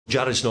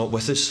Jarrod's not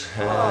with us.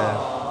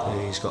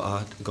 He's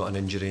got an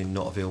injury and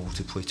not available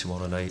to play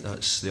tomorrow night.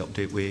 That's the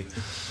update.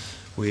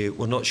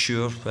 We're not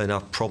sure, and I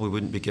probably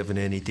wouldn't be giving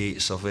any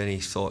dates of any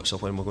thoughts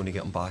of when we're going to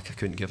get him back. I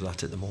couldn't give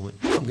that at the moment.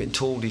 I'm getting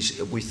told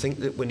we think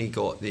that when he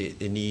got the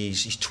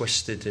knees, he's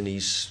twisted and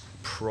he's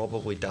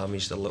probably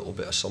damaged a little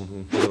bit of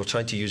something. They were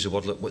trying to use the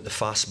word like what the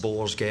fast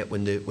bowlers get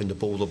when they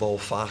bowl the ball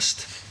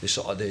fast. The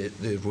sort of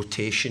the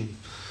rotation.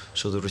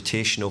 So the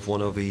rotation of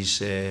one of his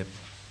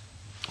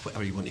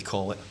whatever you want to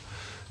call it.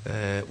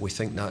 We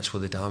think that's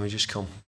where the damage has come.